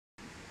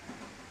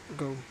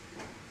Go.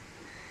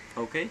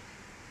 Okay,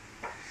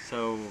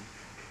 so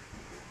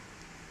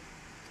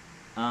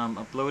I'm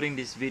uploading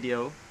this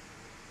video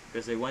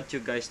because I want you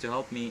guys to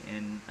help me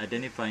in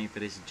identifying if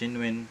it is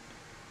genuine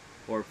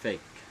or fake.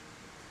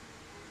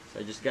 So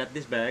I just got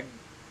this bag,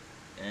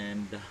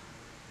 and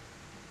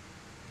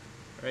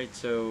alright,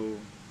 so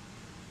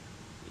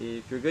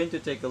if you're going to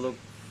take a look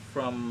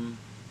from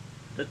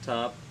the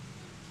top,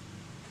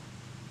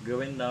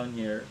 going down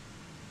here,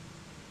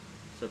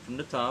 so from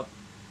the top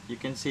you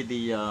can see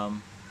the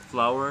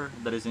flower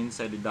that is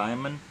inside the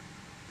diamond,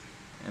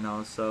 and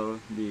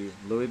also the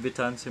Louis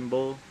Vuitton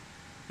symbol.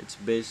 It's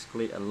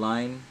basically a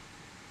line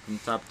from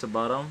top to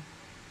bottom.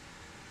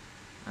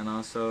 And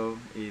also,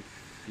 if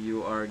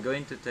you are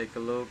going to take a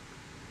look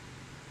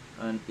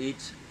on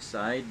each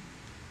side,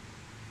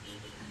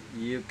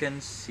 you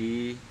can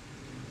see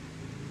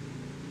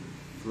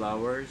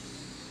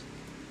flowers.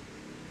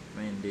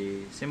 I mean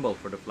the symbol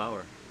for the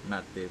flower,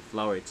 not the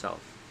flower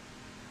itself.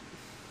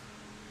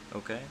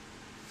 Okay,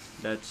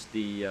 that's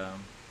the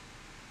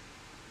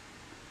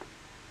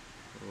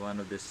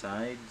one of the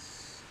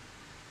sides.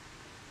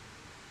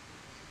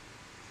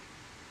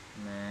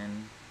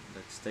 And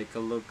let's take a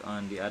look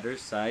on the other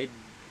side.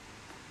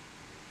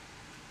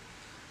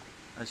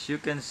 As you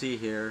can see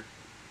here,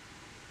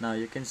 now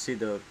you can see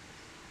the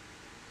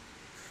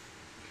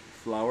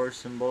flower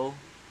symbol.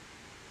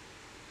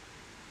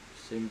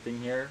 Same thing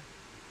here.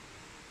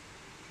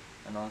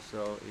 And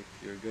also, if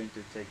you're going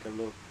to take a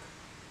look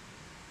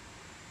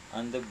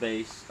on the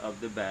base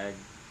of the bag,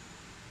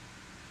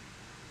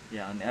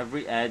 yeah, on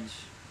every edge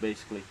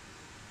basically,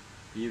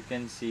 you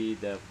can see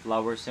the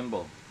flower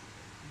symbol.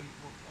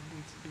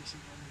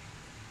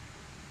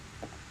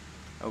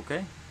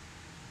 Okay,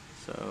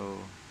 so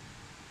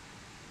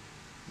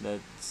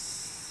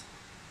that's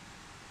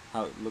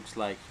how it looks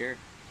like here.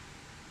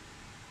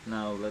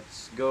 Now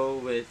let's go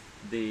with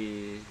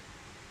the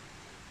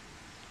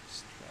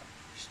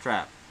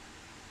strap.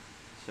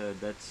 So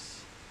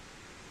that's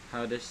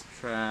how the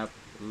strap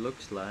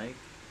looks like.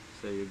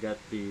 So you got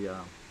the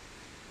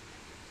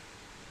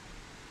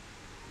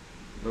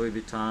Louis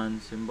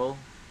Vuitton symbol,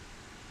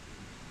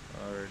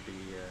 or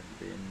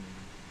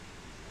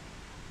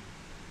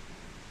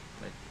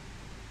like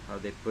how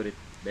they put it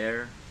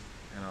there,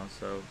 and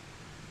also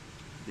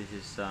this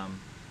is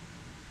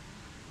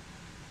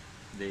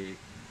they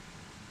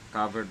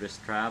covered the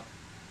strap,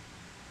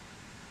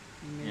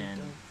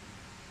 and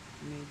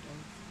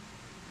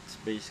it's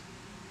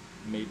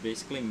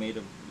basically made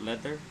of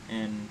leather.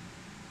 And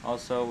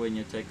also, when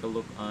you take a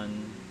look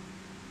on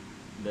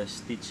the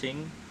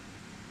stitching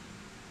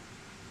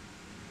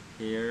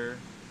here,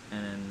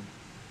 and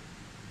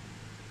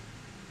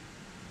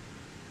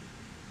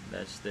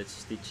that's the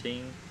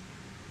stitching,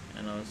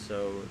 and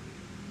also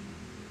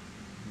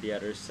the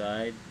other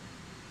side.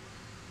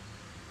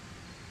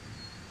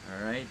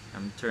 Alright,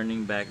 I'm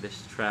turning back the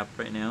strap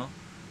right now,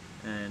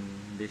 and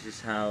this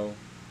is how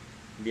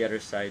the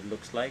other side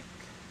looks like.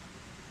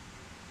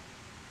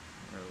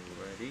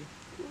 Already.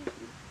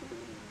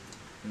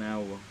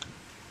 Now,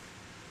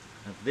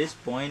 at this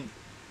point,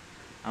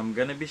 I'm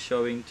gonna be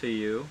showing to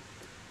you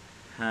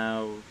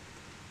how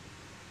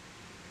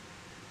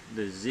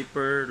the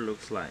zipper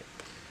looks like.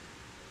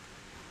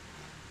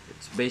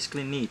 It's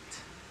basically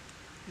neat.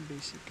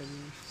 Basically.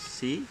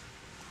 See?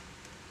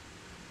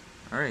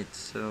 Alright,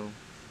 so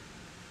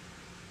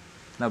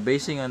now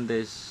basing on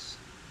this,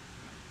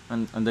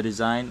 on the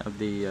design of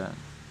the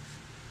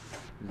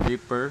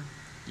zipper,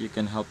 you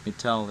can help me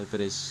tell if it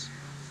is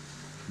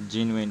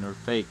genuine or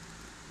fake.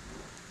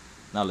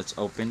 Now let's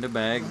open the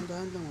bag.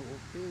 Dahan-dahan lang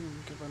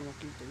mag-open. Kaya para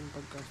makita yung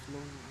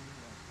pagka-flow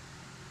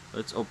ng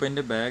Let's open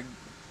the bag,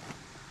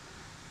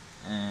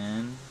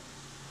 and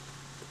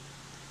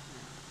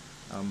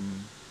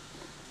I'm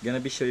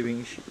gonna be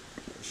showing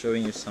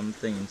you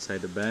something inside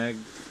the bag.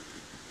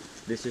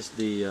 This is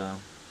the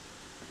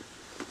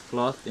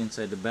cloth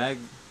inside the bag,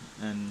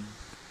 and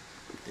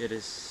it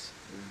is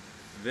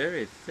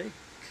very thick.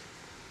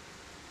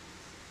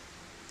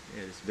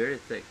 It is very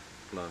thick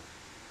cloth.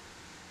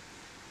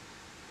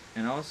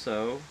 And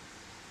also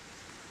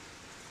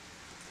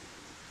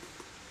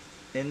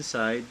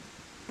inside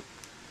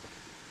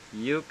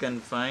you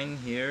can find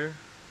here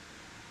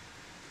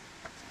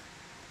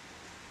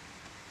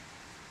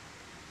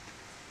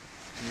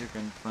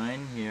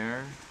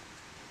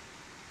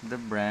the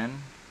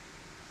brand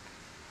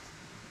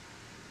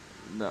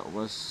that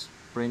was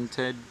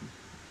printed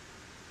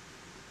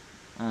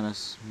on a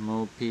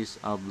small piece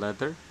of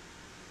leather.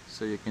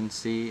 So you can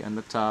see on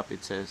the top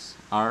it says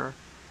R,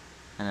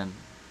 and then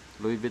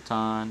Louis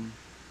Vuitton,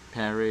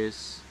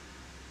 Paris,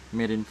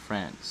 made in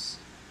France.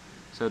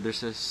 So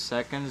there's a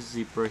second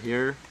zipper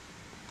here.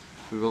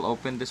 We will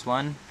open this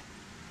one,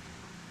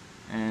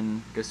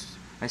 and because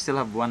I still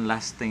have one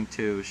last thing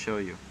to show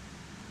you,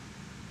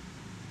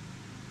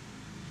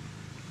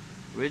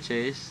 which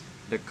is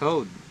the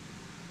code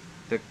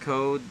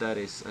that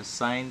is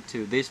assigned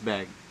to this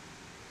bag.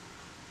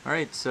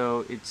 Alright,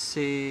 so it's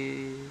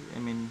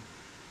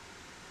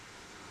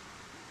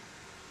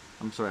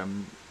I'm sorry,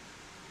 I'm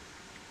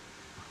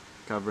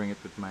covering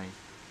it with my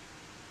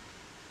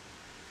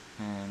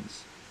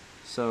hands.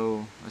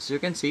 So as you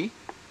can see,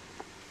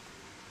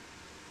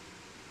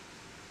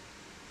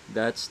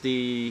 that's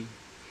the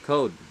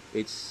code.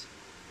 It's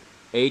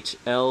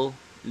HL0045.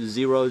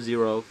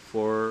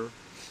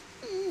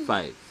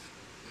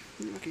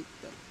 Hindi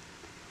makita.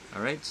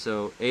 Alright,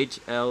 so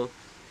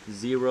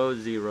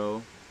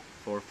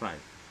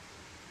HL0045.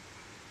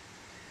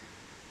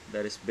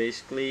 That is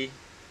basically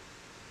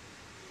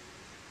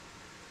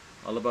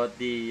all about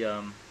the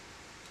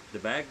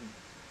bag.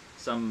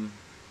 So I'm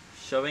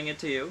showing it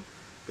to you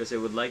because I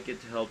would like you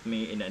to help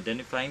me in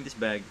identifying this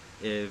bag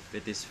if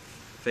it is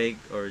fake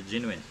or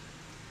genuine.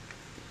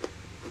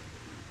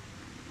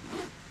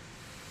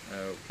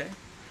 Okay,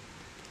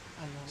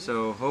 Ayaw.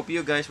 so hope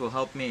you guys will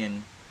help me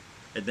in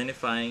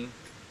identifying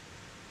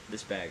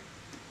this bag.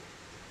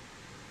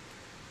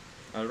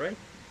 Alright,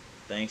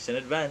 thanks in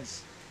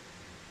advance.